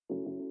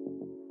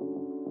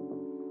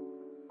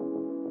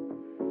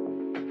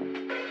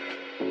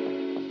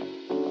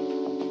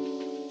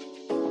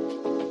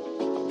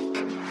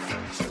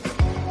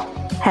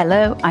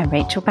Hello, I'm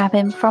Rachel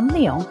Babin from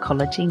the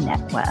Oncology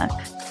Network.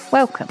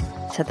 Welcome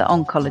to the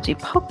Oncology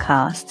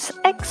Podcast's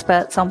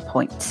Experts on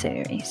Point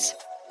series.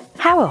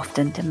 How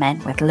often do men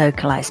with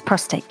localized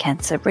prostate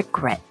cancer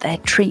regret their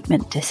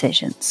treatment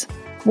decisions?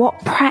 What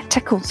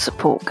practical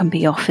support can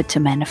be offered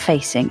to men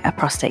facing a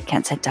prostate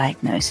cancer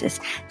diagnosis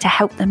to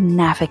help them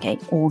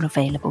navigate all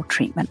available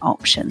treatment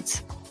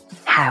options?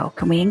 How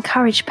can we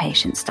encourage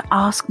patients to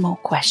ask more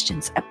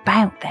questions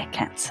about their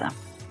cancer?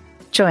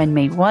 Join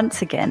me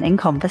once again in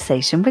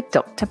conversation with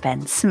Dr.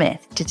 Ben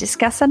Smith to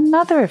discuss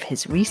another of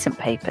his recent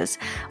papers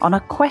on a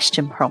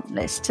question prompt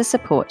list to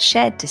support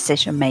shared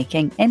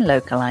decision-making in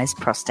localized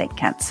prostate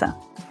cancer.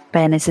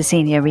 Ben is a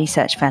Senior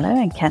Research Fellow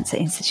and Cancer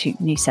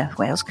Institute New South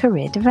Wales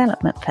Career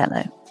Development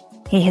Fellow.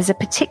 He has a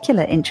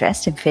particular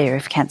interest in fear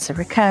of cancer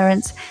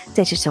recurrence,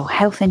 digital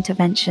health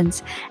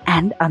interventions,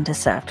 and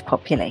underserved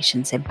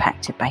populations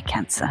impacted by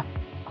cancer.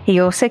 He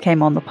also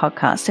came on the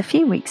podcast a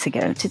few weeks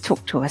ago to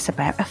talk to us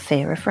about a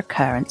fear of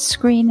recurrence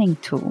screening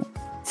tool.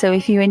 So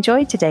if you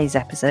enjoyed today's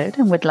episode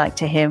and would like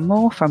to hear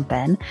more from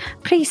Ben,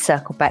 please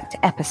circle back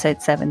to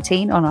episode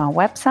 17 on our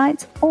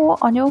website or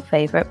on your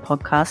favourite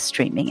podcast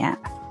streaming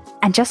app.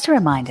 And just a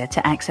reminder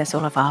to access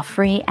all of our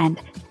free and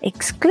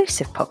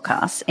exclusive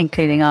podcasts,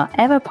 including our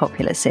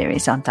ever-popular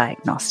series on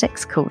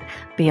diagnostics called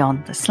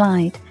Beyond the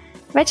Slide,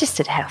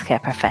 registered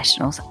healthcare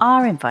professionals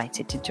are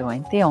invited to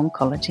join the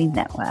Oncology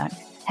Network.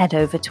 Head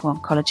over to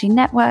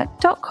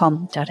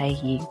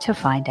oncologynetwork.com.au to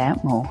find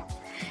out more.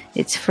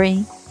 It's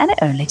free and it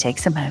only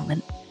takes a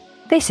moment.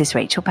 This is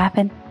Rachel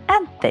Babin,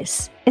 and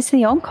this is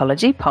the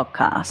Oncology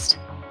Podcast.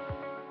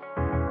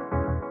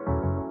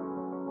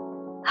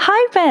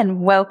 Hi, Ben.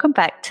 Welcome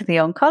back to the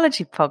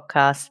Oncology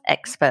Podcast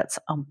Experts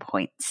on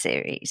Point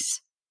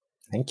series.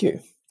 Thank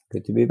you.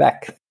 Good to be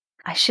back.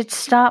 I should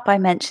start by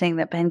mentioning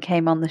that Ben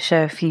came on the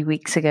show a few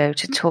weeks ago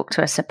to talk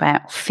to us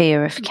about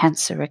fear of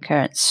cancer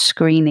recurrence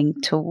screening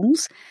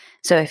tools.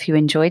 So if you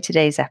enjoyed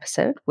today's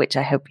episode, which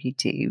I hope you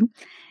do,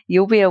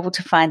 you'll be able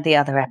to find the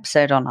other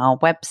episode on our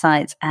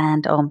websites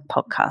and on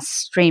podcast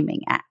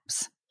streaming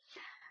apps.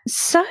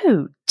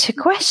 So to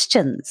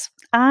questions.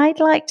 I'd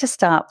like to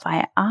start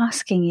by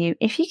asking you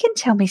if you can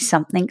tell me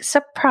something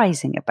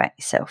surprising about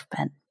yourself,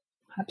 Ben.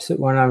 Perhaps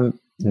when I'm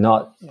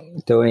not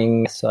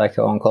doing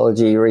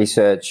psycho-oncology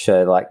research,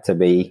 I like to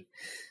be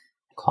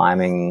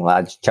climbing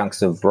large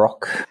chunks of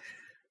rock.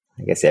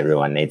 I guess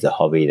everyone needs a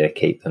hobby to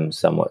keep them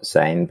somewhat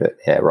sane, but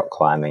yeah, rock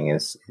climbing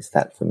is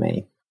that for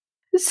me.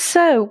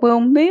 So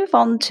we'll move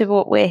on to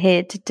what we're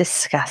here to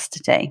discuss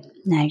today.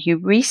 Now, you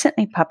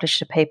recently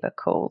published a paper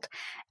called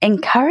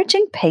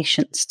Encouraging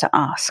Patients to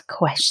Ask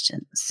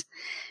Questions.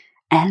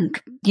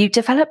 And you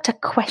developed a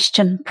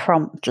question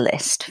prompt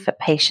list for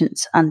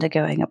patients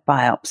undergoing a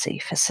biopsy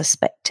for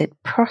suspected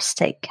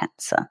prostate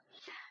cancer.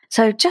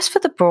 So just for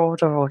the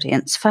broader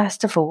audience,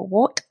 first of all,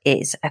 what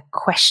is a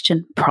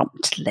question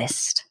prompt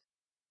list?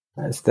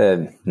 As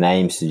the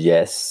name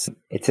suggests,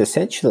 it's a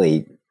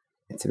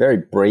very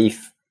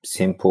brief,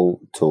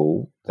 simple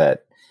tool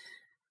that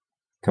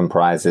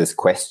comprises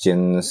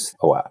questions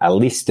or a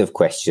list of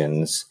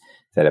questions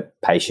that a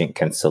patient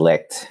can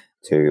select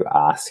to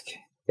ask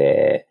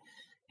their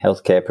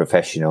healthcare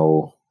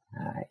professional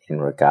in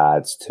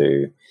regards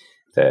to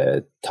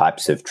the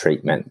types of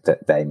treatment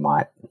that they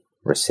might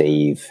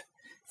receive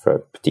for a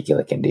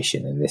particular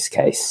condition, in this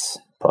case,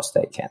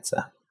 prostate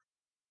cancer.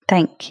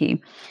 Thank you.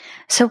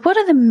 So what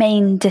are the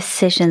main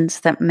decisions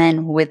that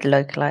men with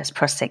localized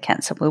prostate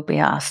cancer will be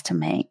asked to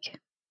make?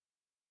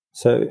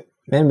 So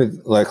men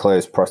with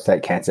localized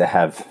prostate cancer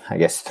have, I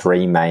guess,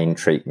 three main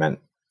treatment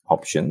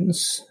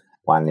options.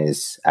 One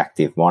is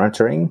active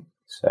monitoring,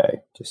 so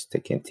just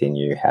to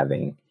continue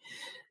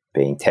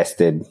being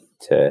tested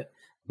to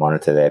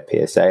monitor their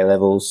PSA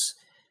levels.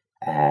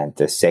 And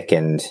the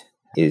second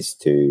is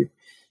to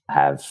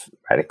have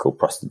radical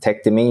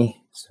prostatectomy,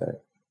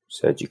 so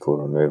surgical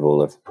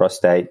removal of the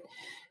prostate.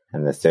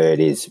 And the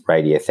third is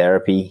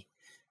radiotherapy.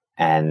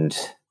 And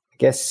I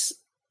guess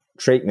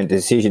treatment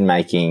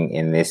decision-making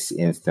in this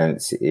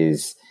instance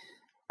is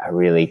a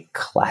really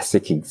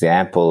classic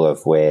example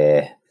of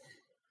where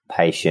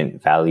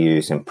patient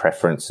values and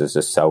preferences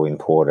are so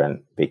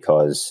important,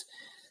 because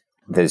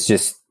there's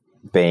just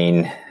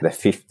been the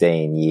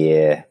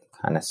 15-year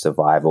kind of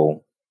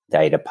survival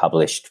data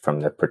published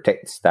from the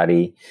PROTECT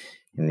study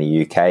in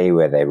the UK,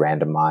 where they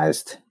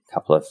randomized a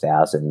couple of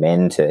thousand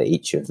men to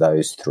each of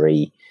those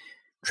three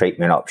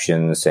treatment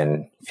options.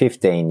 And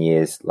 15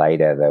 years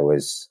later, there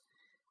was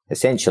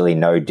essentially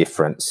no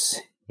difference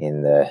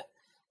in the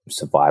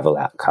survival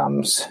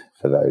outcomes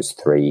for those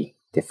three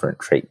different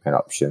treatment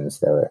options.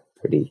 There were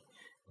pretty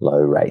low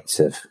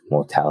rates of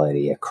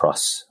mortality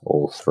across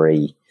all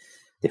three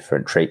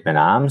different treatment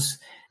arms.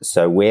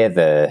 So where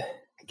the,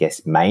 I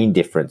guess, main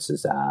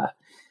differences are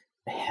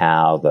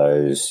how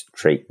those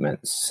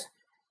treatments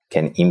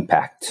can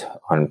impact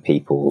on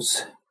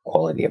people's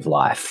quality of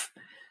life.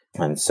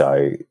 And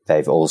so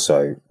they've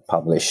also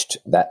published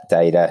that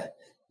data,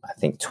 I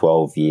think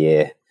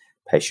 12-year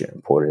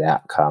patient-reported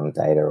outcome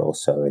data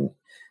also in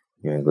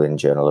New England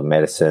Journal of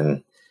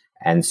Medicine.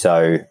 And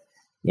so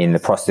In the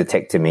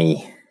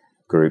prostatectomy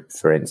group,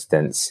 for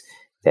instance,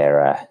 there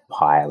are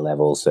higher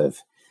levels of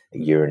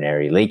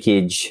urinary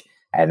leakage,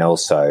 and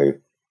also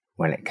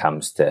when it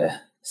comes to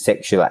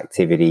sexual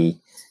activity,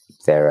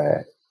 there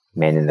are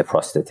men in the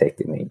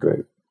prostatectomy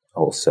group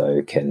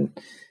also can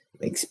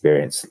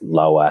experience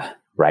lower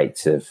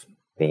rates of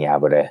being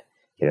able to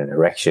get an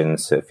erection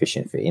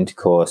sufficient for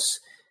intercourse.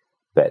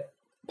 But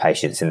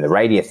patients in the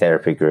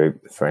radiotherapy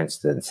group, for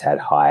instance, had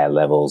higher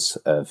levels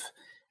of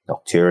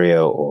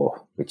nocturia,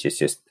 or which is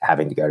just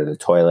having to go to the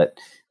toilet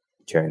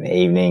during the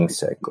evening,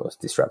 so of course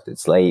disrupted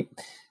sleep.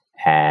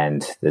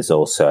 And there's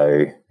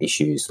also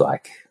issues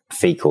like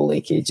fecal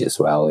leakage as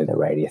well in the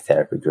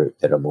radiotherapy group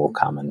that are more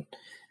common.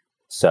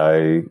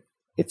 So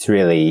it's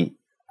really,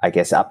 I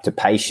guess, up to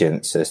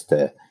patients as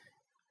to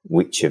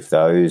which of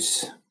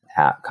those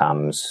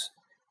outcomes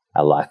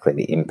are likely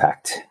to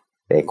impact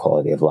their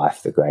quality of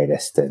life the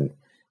greatest and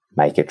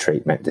make a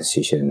treatment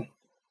decision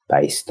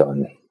based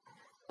on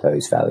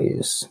those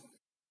values.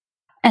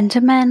 And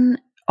do men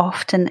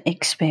often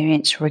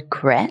experience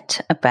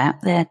regret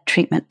about their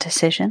treatment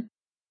decision?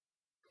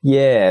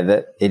 Yeah,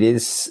 that it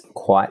is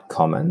quite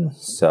common.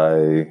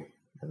 So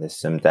there's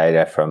some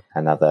data from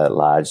another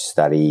large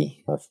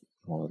study of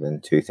more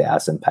than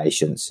 2,000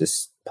 patients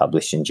just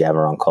published in JAMA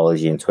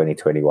Oncology in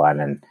 2021,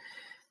 and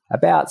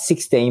about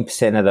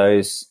 16% of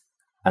those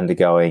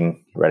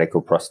undergoing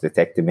radical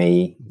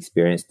prostatectomy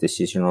experienced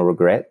decisional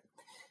regret,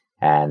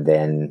 and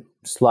then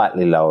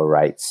slightly lower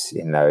rates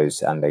in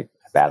those under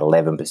about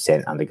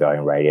 11%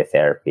 undergoing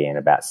radiotherapy and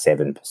about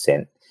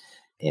 7%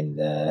 in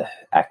the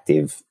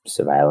active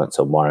surveillance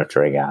or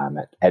monitoring arm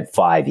at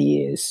 5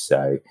 years.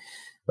 So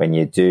when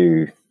you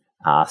do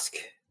ask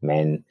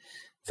men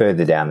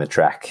further down the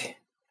track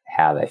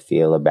how they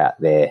feel about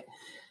their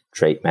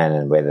treatment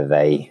and whether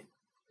they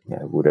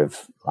would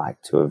have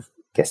liked to have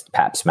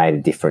perhaps made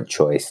a different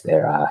choice,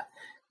 there are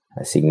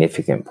a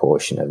significant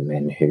portion of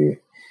men who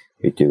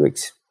do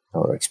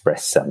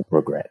express some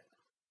regret.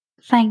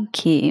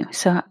 Thank you.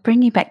 So I'll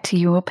bring you back to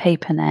your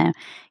paper now.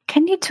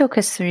 Can you talk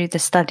us through the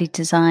study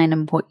design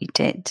and what you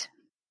did?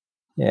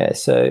 Yeah,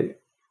 so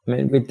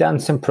we've done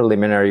some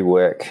preliminary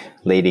work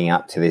leading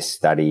up to this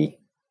study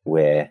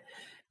where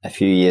a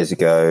few years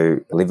ago,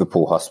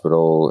 Liverpool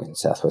Hospital in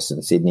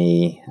southwestern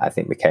Sydney, I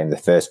think, became the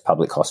first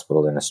public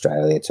hospital in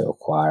Australia to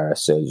acquire a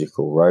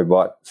surgical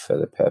robot for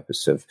the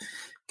purpose of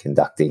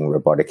conducting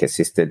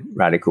robotic-assisted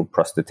radical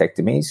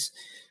prostatectomies.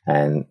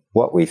 And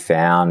what we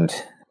found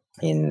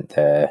in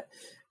the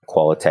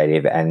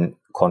qualitative and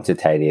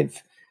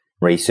quantitative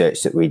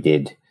research that we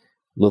did,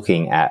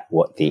 looking at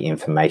what the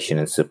information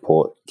and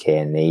support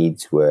care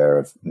needs were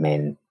of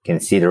men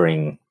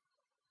considering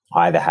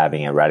either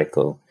having a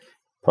radical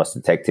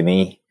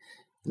prostatectomy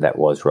that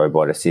was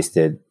robot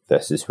assisted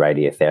versus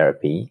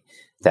radiotherapy,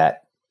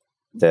 that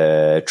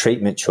the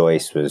treatment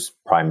choice was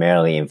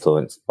primarily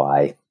influenced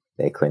by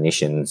their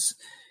clinicians'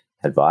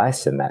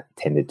 advice, and that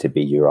tended to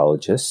be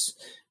urologists.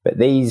 But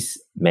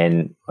these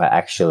men were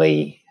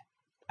actually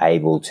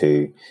able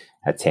to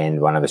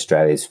attend one of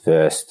Australia's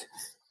first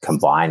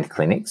combined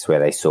clinics where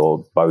they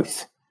saw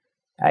both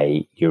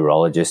a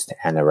urologist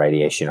and a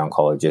radiation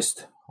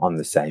oncologist on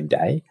the same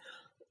day.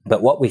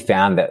 But what we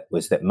found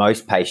was that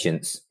most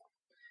patients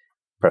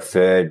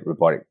preferred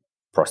robotic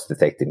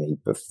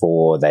prostatectomy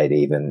before they'd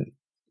even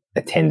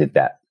attended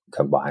that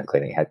combined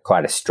clinic, had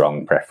quite a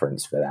strong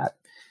preference for that.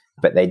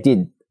 But they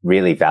did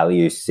really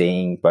value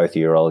seeing both a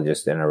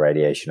urologist and a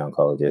radiation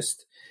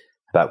oncologist.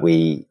 But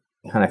we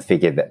kind of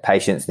figured that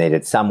patients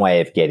needed some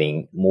way of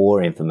getting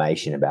more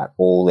information about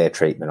all their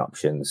treatment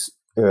options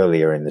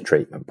earlier in the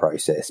treatment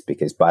process,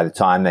 because by the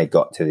time they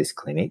got to this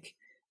clinic,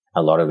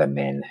 a lot of the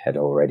men had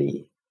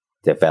already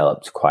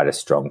developed quite a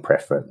strong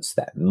preference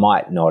that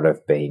might not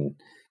have been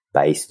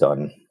based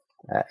on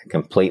a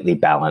completely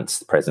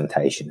balanced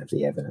presentation of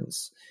the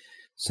evidence.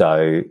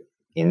 So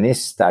in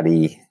this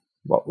study,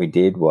 what we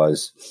did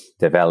was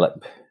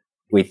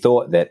we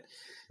thought that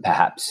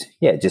perhaps,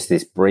 just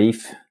this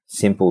brief,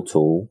 simple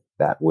tool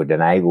that would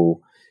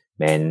enable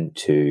men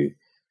to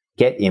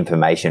get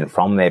information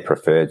from their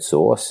preferred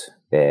source,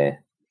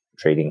 their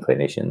treating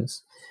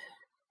clinicians,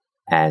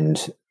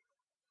 and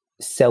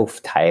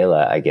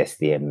self-tailor, I guess,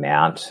 the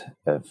amount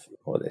of,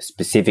 or the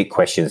specific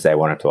questions they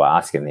wanted to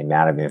ask and the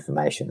amount of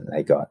information that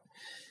they got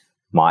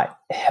might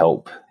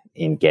help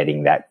in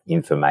getting that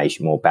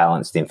information, more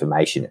balanced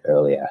information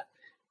earlier.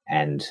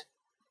 And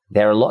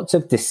there are lots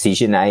of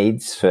decision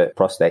aids for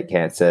prostate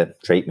cancer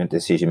treatment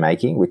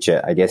decision-making, which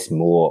are, I guess,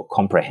 more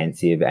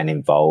comprehensive and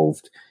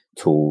involved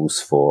tools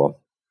for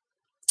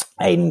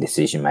aiding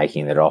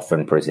decision-making that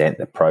often present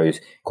the pros,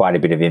 quite a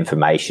bit of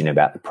information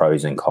about the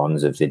pros and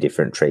cons of the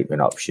different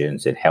treatment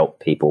options and help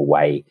people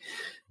weigh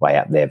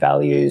up their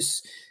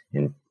values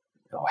and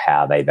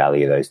how they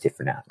value those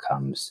different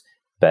outcomes.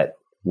 But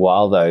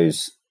while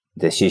those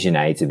decision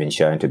aids have been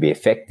shown to be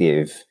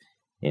effective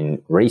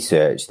in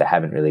research, they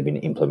haven't really been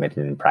implemented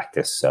in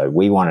practice. So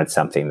we wanted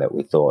something that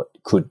we thought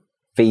could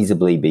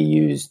feasibly be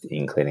used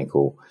in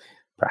clinical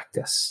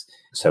practice.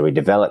 So we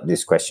developed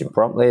this question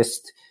prompt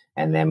list.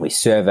 And then we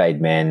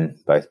surveyed men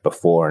both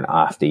before and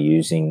after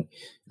using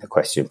the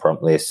question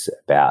prompt list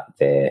about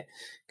their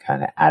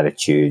kind of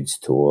attitudes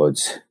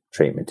towards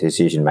treatment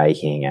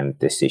decision-making and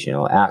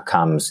decisional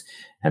outcomes,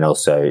 and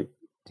also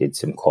did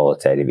some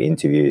qualitative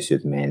interviews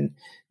with men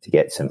to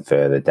get some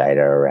further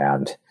data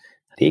around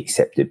the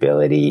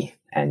acceptability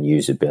and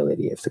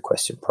usability of the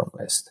question prompt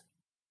list.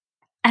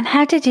 And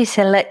how did you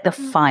select the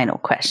final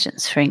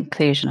questions for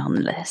inclusion on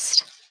the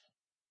list?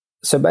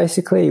 So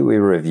basically, we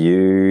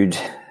reviewed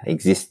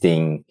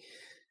existing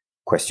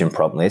question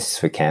prompt lists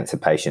for cancer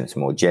patients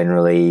more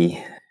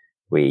generally.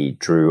 We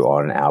drew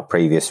on our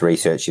previous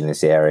research in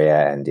this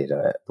area and did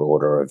a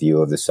broader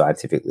review of the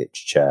scientific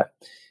literature,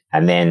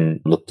 and then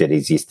looked at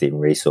existing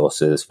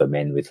resources for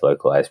men with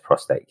localized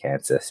prostate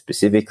cancer,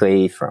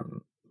 specifically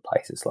from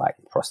places like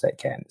Prostate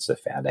Cancer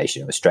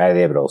Foundation of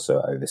Australia, but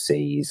also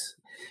overseas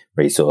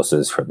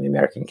resources from the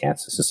American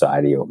Cancer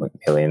Society or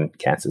Macmillan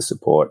Cancer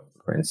Support,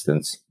 for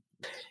instance.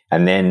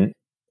 And then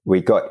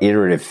we got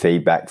iterative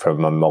feedback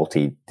from a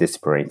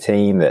multidisciplinary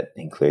team that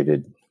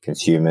included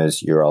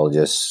consumers,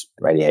 urologists,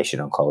 radiation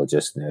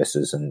oncologists,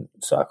 nurses, and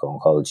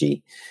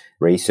psycho-oncology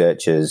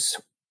researchers.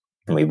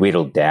 And we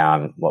whittled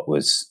down what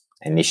was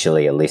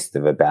initially a list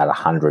of about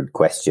 100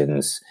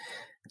 questions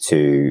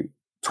to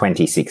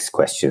 26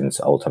 questions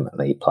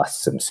ultimately,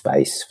 plus some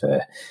space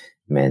for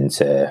men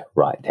to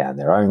write down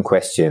their own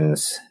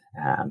questions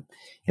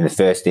in the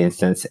first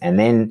instance. And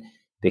then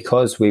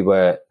because we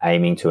were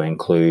aiming to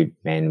include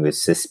men with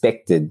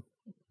suspected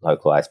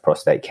localized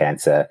prostate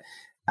cancer,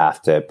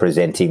 after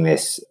presenting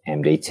this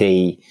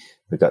MDT,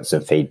 we got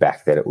some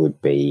feedback that it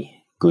would be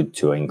good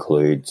to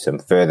include some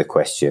further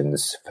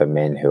questions for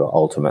men who are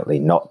ultimately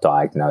not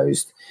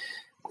diagnosed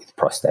with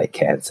prostate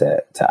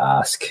cancer to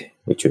ask,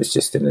 which was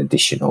just an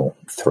additional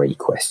 3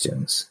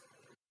 questions.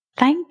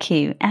 Thank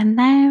you. And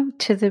now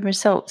to the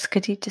results.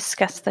 Could you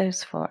discuss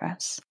those for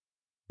us?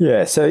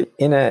 Yeah, so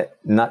in a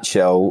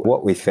nutshell,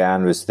 what we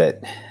found was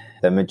that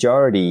the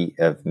majority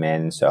of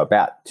men, so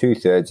about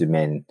 2/3 of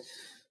men,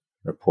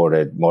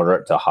 reported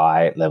moderate to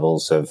high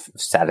levels of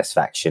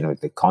satisfaction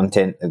with the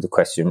content of the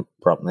question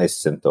prompt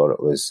list and thought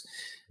it was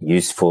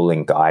useful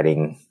in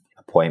guiding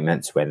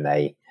appointments when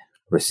they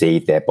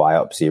received their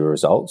biopsy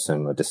results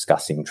and were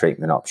discussing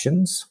treatment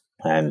options.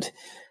 And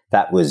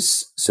that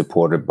was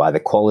supported by the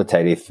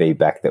qualitative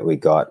feedback that we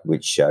got,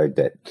 which showed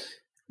that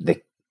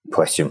the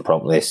question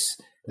prompt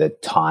list, the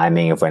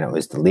timing of when it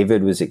was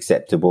delivered was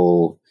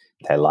acceptable.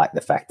 They liked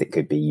the fact it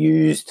could be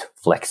used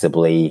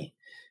flexibly.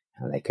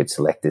 They could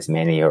select as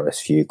many or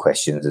as few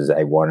questions as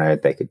they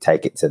wanted. They could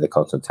take it to the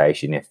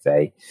consultation if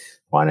they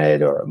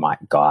wanted, or it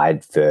might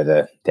guide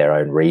further their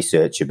own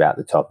research about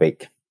the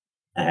topic.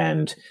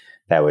 And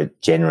they were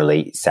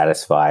generally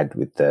satisfied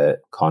with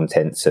the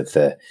contents of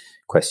the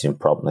question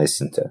prompt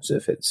list in terms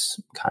of its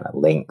kind of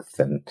length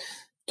and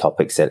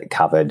topics that it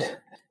covered.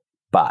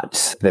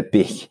 But the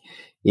big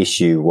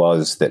issue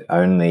was that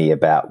only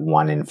about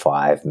 1 in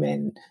 5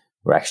 men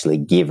were actually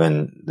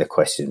given the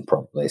question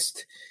prompt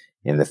list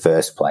in the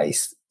first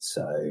place.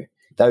 So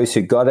those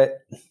who got it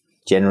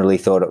generally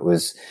thought it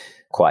was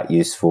quite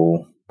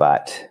useful,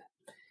 but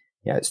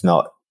it's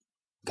not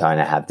going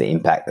to have the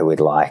impact that we'd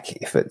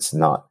like if it's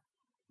not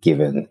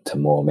given to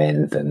more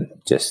men than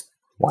just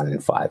 1 in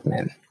 5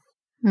 men.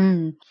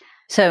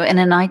 So in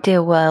an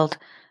ideal world,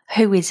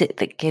 who is it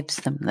that gives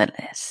them the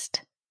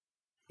list?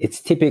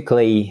 It's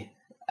typically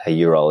a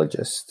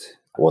urologist.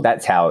 Well,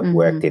 that's how it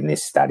worked in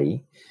this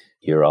study.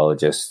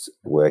 Urologists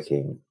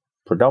working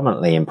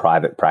predominantly in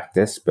private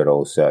practice, but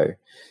also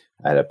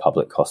at a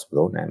public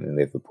hospital,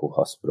 namely Liverpool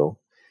Hospital.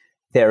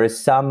 There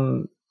is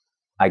some,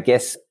 I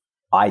guess,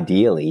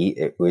 ideally,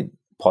 it would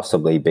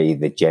possibly be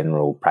the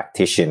general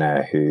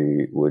practitioner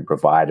who would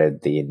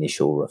provided the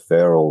initial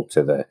referral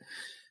to the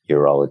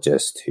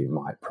urologist who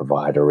might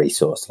provide a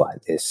resource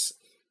like this.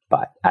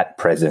 But at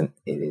present,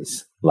 it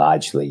is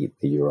largely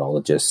the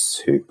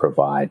urologists who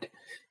provide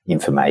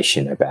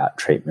information about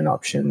treatment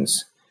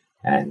options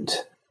and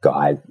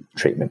guide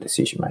treatment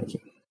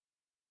decision-making.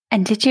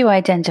 And did you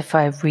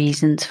identify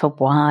reasons for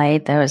why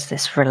there was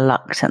this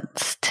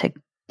reluctance to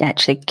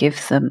actually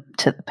give them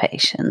to the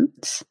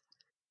patients?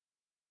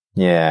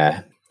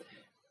 Yeah.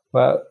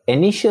 Well,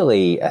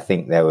 initially, I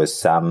think there was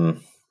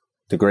some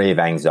degree of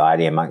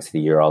anxiety amongst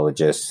the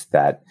urologists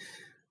that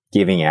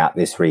giving out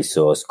this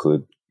resource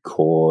could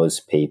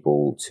cause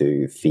people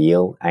to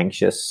feel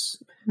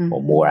anxious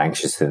or more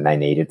anxious than they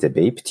needed to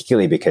be,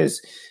 particularly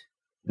because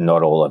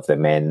not all of the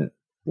men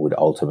would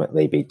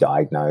ultimately be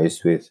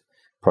diagnosed with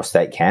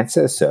prostate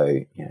cancer.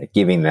 So,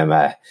 giving them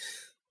a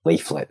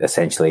leaflet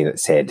essentially that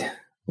said,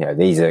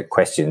 these are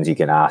questions you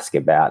can ask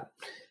about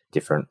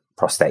different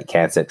prostate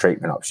cancer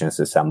treatment options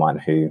to someone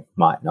who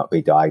might not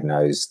be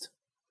diagnosed,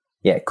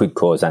 it could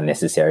cause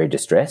unnecessary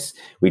distress.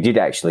 We did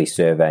actually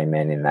survey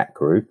men in that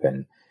group,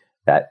 and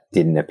that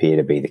didn't appear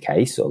to be the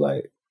case,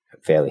 although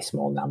fairly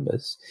small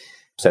numbers.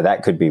 So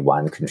that could be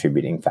one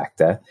contributing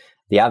factor.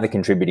 The other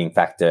contributing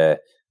factor,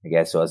 I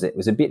guess, was it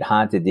was a bit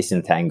hard to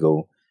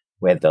disentangle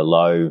where the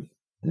low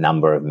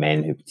number of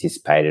men who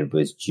participated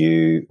was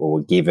due,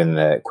 or given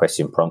the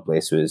question prompt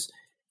list, was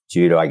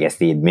due to, I guess,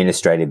 the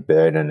administrative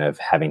burden of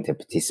having to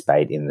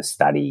participate in the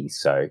study.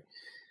 So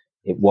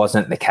it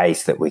wasn't the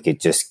case that we could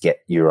just get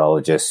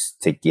urologists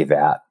to give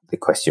out the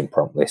question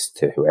prompt list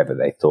to whoever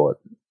they thought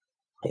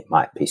it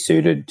might be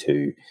suited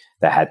to.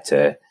 They had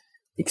to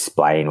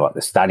explain what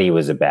the study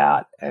was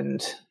about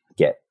and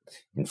get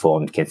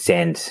informed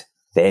consent,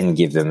 then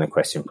give them the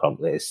question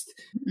prompt list.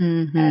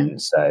 Mm-hmm.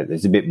 And so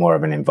there's a bit more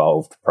of an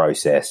involved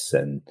process,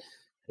 and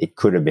it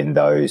could have been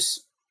those,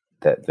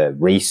 the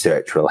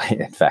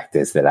research-related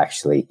factors that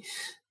actually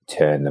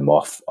turn them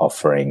off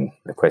offering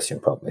the question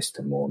prompt list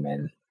to more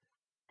men.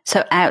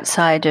 So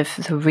outside of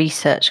the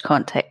research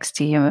context,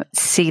 do you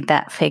see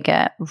that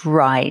figure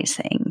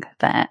rising,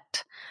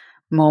 that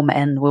more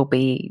men will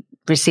be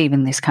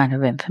receiving this kind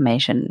of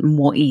information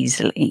more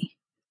easily?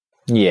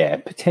 Yeah,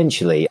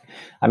 potentially.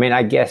 I mean,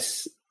 I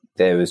guess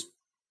there was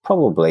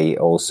probably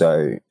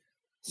also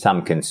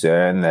some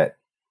concern that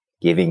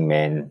giving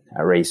men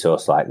a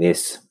resource like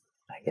this,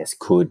 I guess,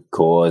 could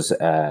cause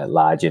a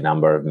larger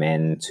number of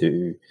men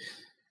to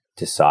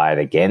decide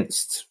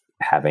against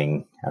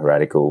having a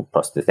radical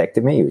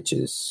prostatectomy, which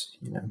is,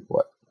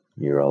 what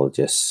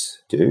urologists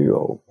do,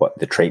 or what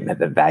the treatment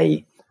that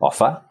they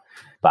offer.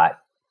 But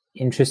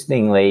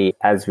interestingly,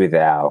 as with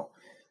our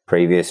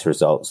previous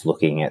results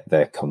looking at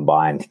the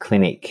combined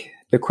clinic,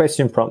 the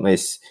question prompt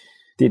list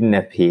didn't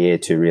appear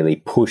to really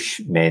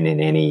push men in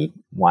any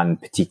one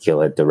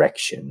particular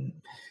direction.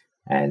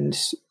 And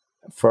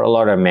for a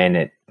lot of men,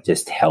 it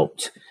just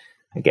helped,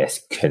 I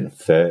guess,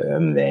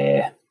 confirm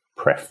their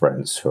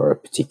preference for a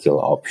particular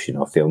option,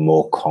 or feel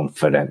more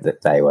confident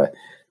that they were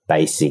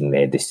basing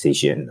their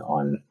decision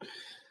on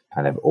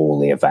kind of all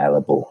the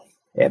available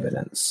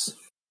evidence.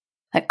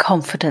 That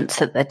confidence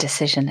that the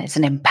decision is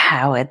an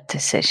empowered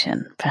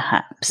decision,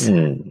 perhaps.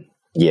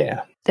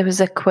 Yeah. There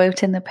was a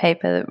quote in the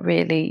paper that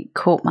really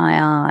caught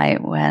my eye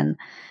when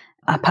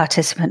a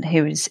participant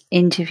who was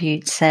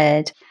interviewed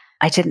said,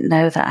 "I didn't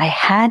know that I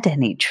had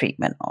any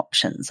treatment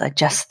options. I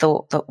just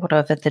thought that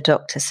whatever the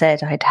doctor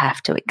said, I'd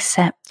have to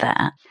accept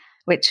that,"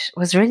 which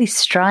was really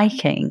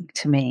striking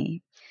to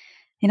me.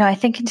 I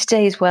think in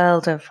today's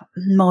world of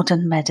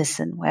modern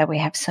medicine, where we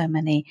have so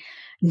many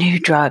new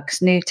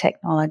drugs, new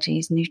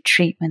technologies, new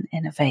treatment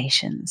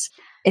innovations,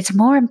 it's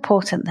more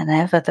important than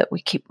ever that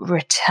we keep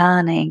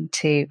returning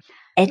to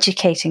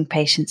educating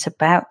patients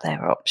about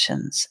their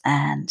options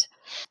and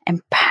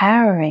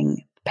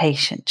empowering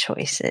patient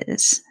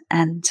choices,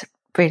 and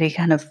really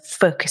kind of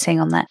focusing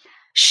on that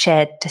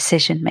shared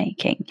decision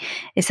making.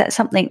 Is that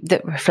something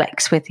that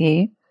reflects with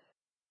you?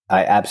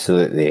 I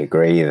absolutely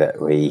agree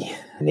that we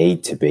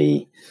need to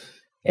be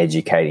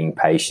educating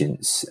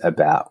patients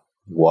about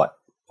what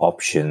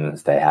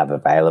options they have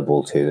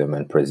available to them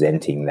and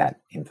presenting that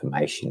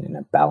information in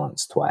a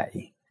balanced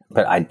way.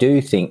 But I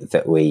do think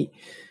that we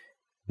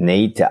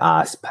need to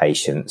ask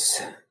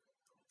patients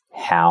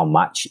how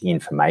much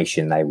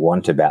information they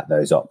want about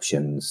those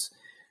options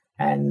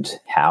and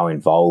how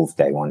involved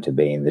they want to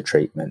be in the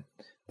treatment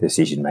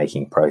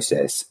decision-making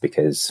process,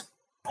 because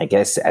I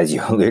guess, as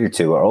you alluded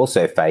to, we're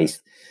also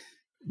faced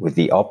with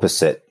the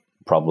opposite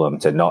problem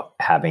to not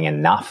having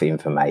enough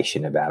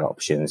information about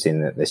options,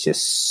 in that there's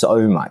just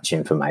so much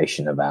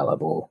information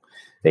available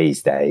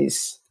these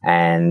days.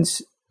 And,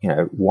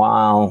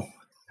 while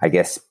I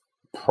guess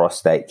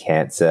prostate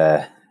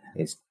cancer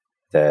is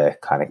the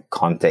kind of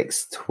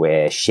context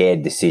where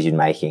shared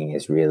decision-making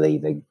is really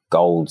the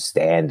gold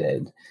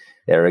standard,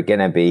 there are going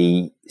to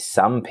be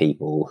some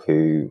people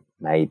who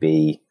may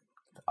be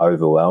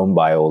overwhelmed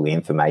by all the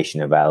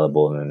information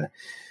available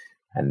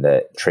and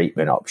the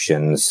treatment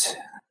options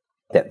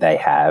that they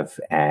have.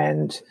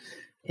 And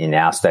in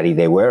our study,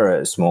 there were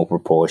a small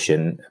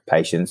proportion of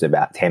patients,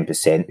 about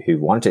 10%, who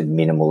wanted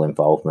minimal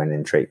involvement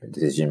in treatment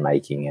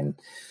decision-making and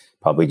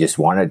probably just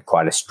wanted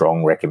quite a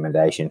strong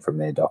recommendation from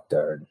their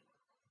doctor. And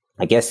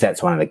I guess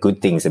that's one of the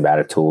good things about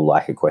a tool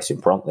like a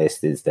question prompt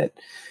list, is that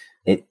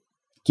it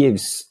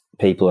gives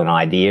people an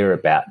idea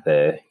about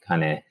the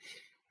kind of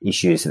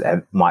issues that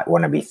they might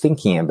want to be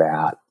thinking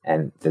about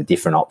and the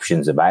different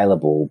options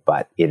available,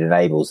 but it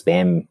enables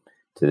them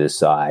to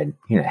decide,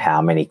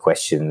 how many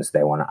questions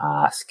they want to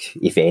ask,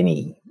 if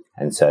any.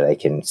 And so they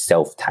can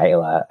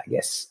self-tailor, I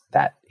guess,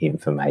 that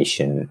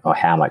information, or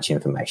how much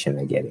information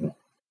they're getting.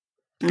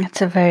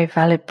 That's a very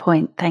valid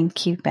point.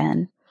 Thank you,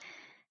 Ben.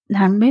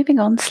 Now, moving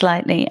on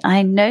slightly,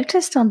 I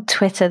noticed on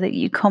Twitter that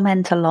you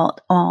comment a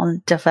lot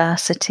on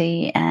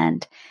diversity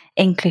and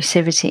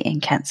inclusivity in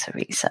cancer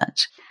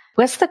research.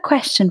 Was the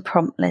question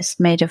prompt list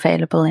made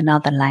available in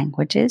other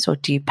languages, or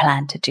do you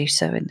plan to do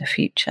so in the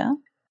future?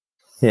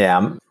 Yeah,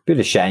 I'm a bit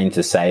ashamed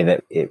to say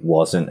that it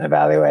wasn't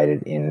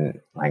evaluated in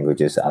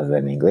languages other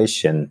than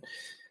English. And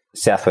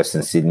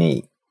Southwestern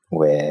Sydney,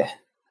 where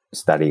the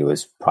study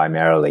was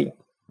primarily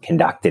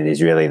conducted,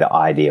 is really the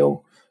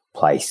ideal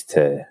place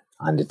to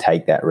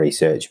undertake that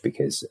research,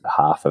 because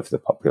half of the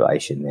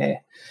population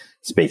there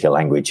speak a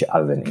language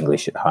other than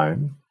English at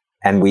home.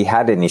 And we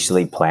had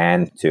initially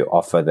planned to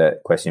offer the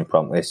question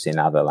prompt list in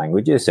other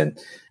languages. And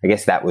I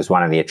guess that was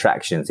one of the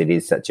attractions. It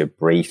is such a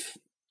brief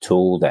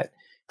tool that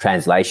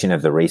translation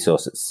of the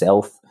resource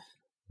itself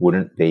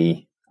wouldn't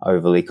be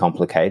overly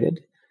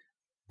complicated.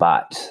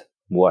 But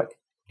what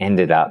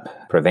ended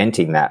up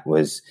preventing that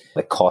was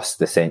the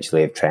cost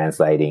essentially of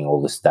translating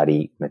all the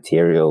study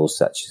materials,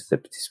 such as the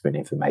participant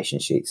information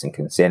sheets and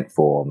consent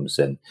forms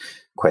and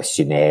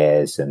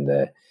questionnaires, and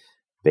the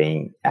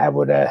being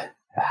able to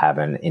have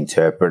an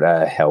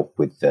interpreter help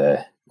with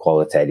the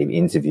qualitative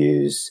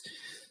interviews.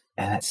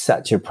 And it's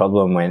such a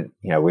problem when,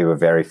 we were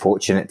very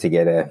fortunate to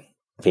get a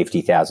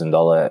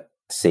 $50,000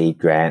 seed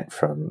grant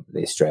from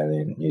the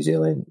Australian New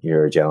Zealand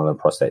Urogenital and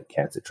Prostate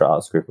Cancer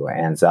Trials Group, or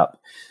ANZUP,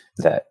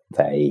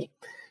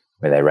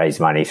 where they raise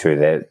money through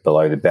the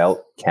Below the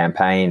Belt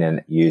campaign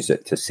and use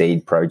it to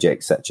seed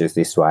projects such as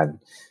this one.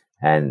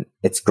 And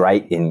it's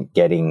great in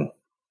getting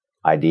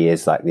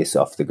ideas like this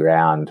off the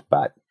ground,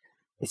 but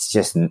it's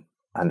just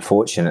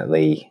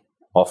unfortunately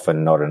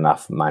often not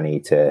enough money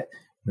to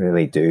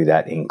really do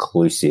that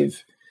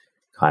inclusive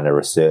kind of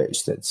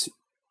research that's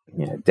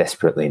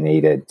desperately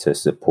needed to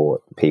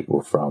support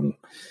people from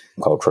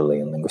culturally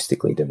and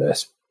linguistically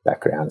diverse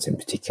backgrounds in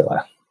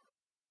particular.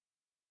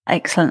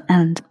 Excellent.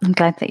 And I'm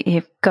glad that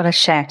you've got a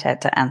shout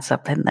out to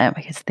ANZUP in there,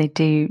 because they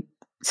do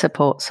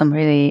support some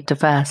really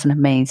diverse and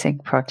amazing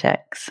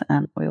projects.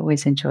 And we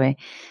always enjoy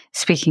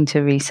speaking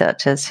to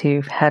researchers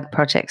who've had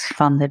projects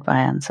funded by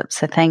ANZUP.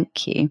 So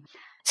thank you.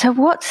 So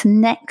what's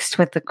next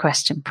with the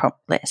question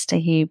prompt list? Are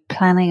you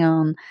planning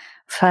on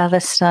further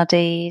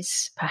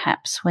studies,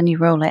 perhaps when you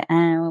roll it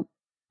out,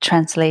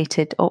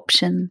 translated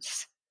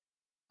options?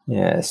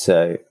 Yeah,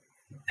 so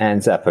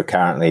ANZUP are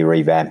currently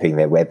revamping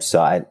their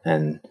website,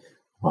 and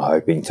we're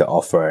hoping to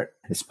offer it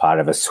as part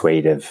of a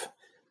suite of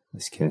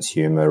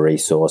consumer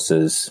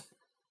resources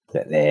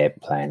that they're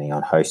planning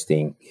on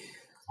hosting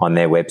on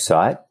their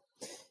website.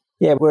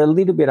 Yeah, we're a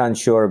little bit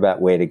unsure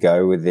about where to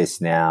go with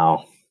this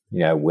now,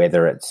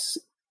 whether it's,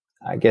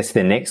 I guess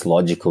the next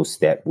logical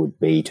step would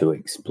be to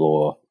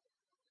explore,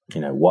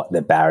 what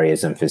the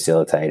barriers and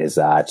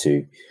facilitators are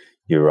to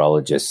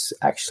urologists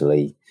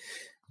actually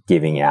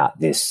giving out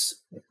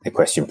the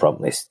question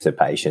prompt list to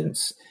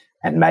patients,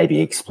 and maybe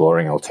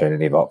exploring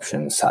alternative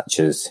options such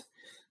as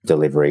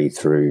delivery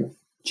through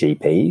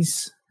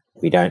GPs.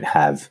 We don't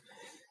have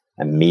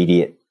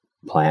immediate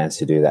plans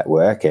to do that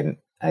work. And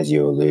as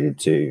you alluded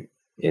to,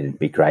 it'd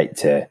be great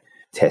to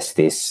test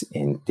this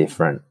in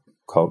different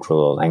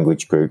cultural or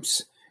language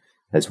groups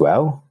as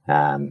well.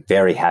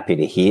 Very happy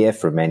to hear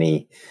from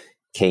any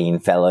keen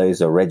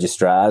fellows or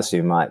registrars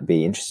who might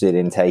be interested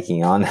in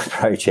taking on a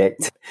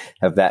project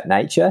of that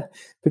nature,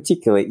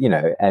 particularly,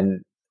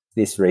 and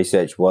this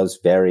research was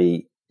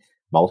very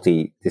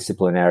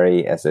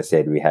multidisciplinary. As I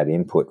said, we had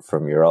input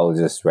from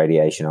urologists,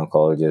 radiation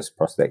oncologists,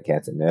 prostate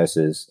cancer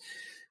nurses,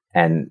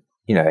 and,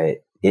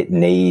 it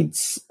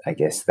needs, I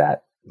guess,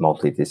 that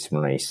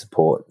multidisciplinary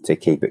support to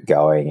keep it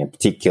going, and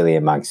particularly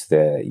amongst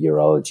the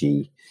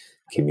urology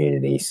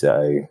community.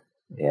 So,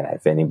 yeah,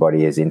 if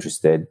anybody is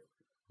interested,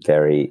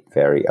 very,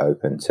 very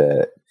open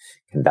to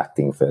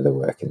conducting further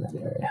work in that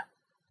area.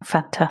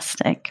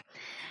 Fantastic.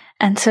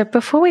 And so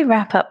before we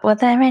wrap up, were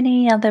there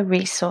any other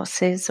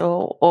resources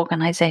or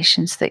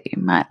organizations that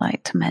you might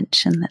like to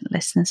mention that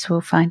listeners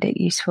will find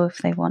it useful if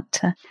they want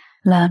to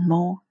learn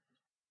more?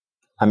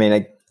 I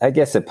mean, I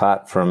guess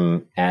apart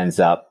from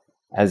ANZUP,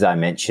 as I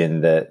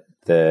mentioned,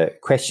 the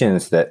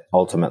questions that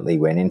ultimately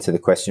went into the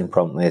question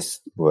prompt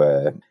list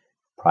were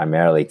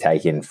primarily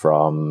taken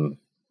from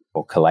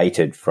or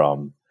collated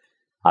from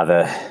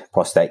other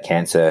prostate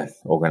cancer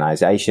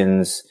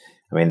organizations.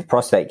 I mean, the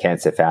Prostate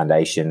Cancer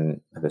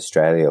Foundation of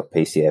Australia, or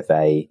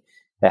PCFA,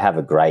 they have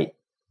a great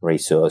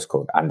resource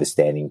called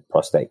Understanding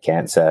Prostate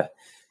Cancer,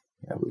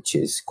 which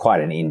is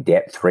quite an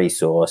in-depth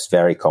resource,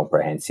 very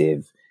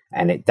comprehensive.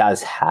 And it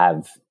does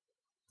have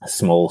a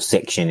small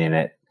section in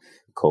it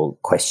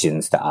called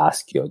Questions to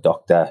Ask Your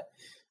Doctor.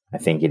 I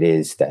think it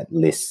is, that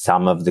lists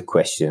some of the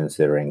questions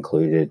that are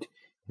included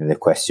in the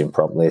question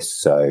prompt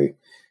list. So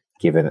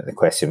given that the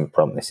question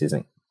prompt list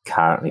isn't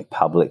currently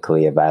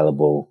publicly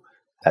available,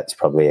 that's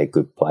probably a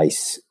good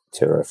place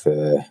to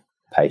refer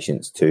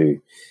patients to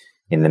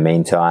in the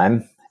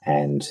meantime.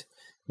 And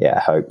I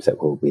hope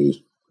that we'll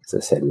be, as I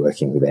said,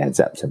 working with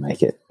ANZUP to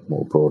make it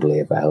more broadly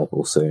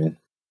available soon.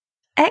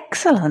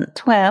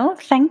 Excellent. Well,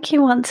 thank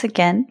you once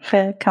again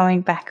for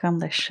coming back on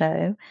the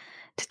show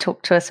to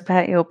talk to us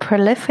about your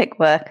prolific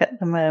work at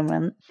the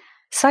moment.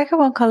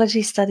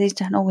 Psycho-oncology studies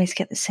don't always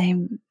get the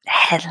same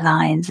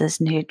headlines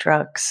as new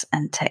drugs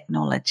and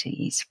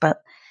technologies,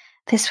 but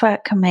this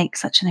work can make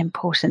such an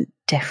important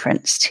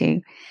difference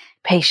to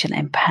patient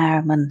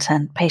empowerment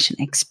and patient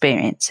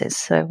experiences.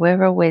 So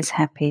we're always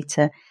happy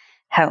to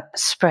help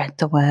spread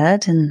the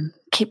word and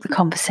keep the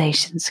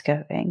conversations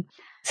going.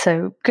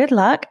 So good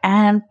luck,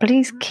 and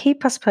please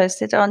keep us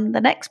posted on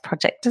the next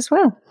project as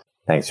well.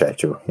 Thanks,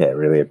 Rachel. Yeah,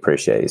 really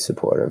appreciate your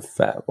support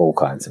of all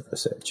kinds of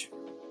research.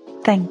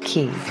 Thank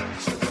you.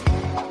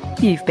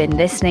 You've been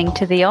listening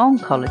to the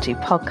Oncology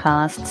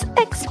Podcast's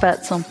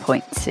Experts on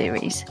Point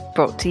series,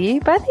 brought to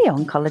you by the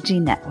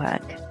Oncology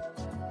Network.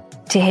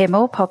 To hear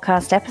more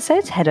podcast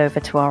episodes, head over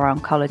to our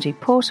oncology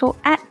portal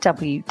at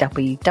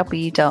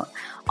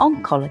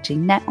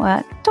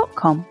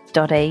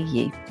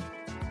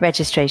www.oncologynetwork.com.au.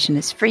 Registration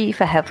is free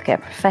for healthcare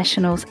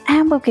professionals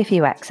and will give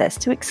you access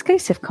to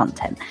exclusive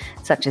content,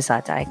 such as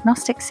our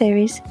diagnostic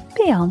series,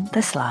 Beyond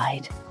the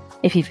Slide.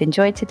 If you've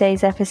enjoyed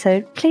today's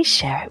episode, please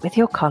share it with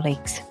your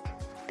colleagues.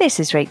 This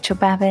is Rachel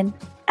Babin,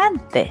 and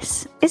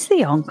this is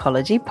the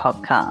Oncology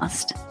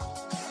Podcast.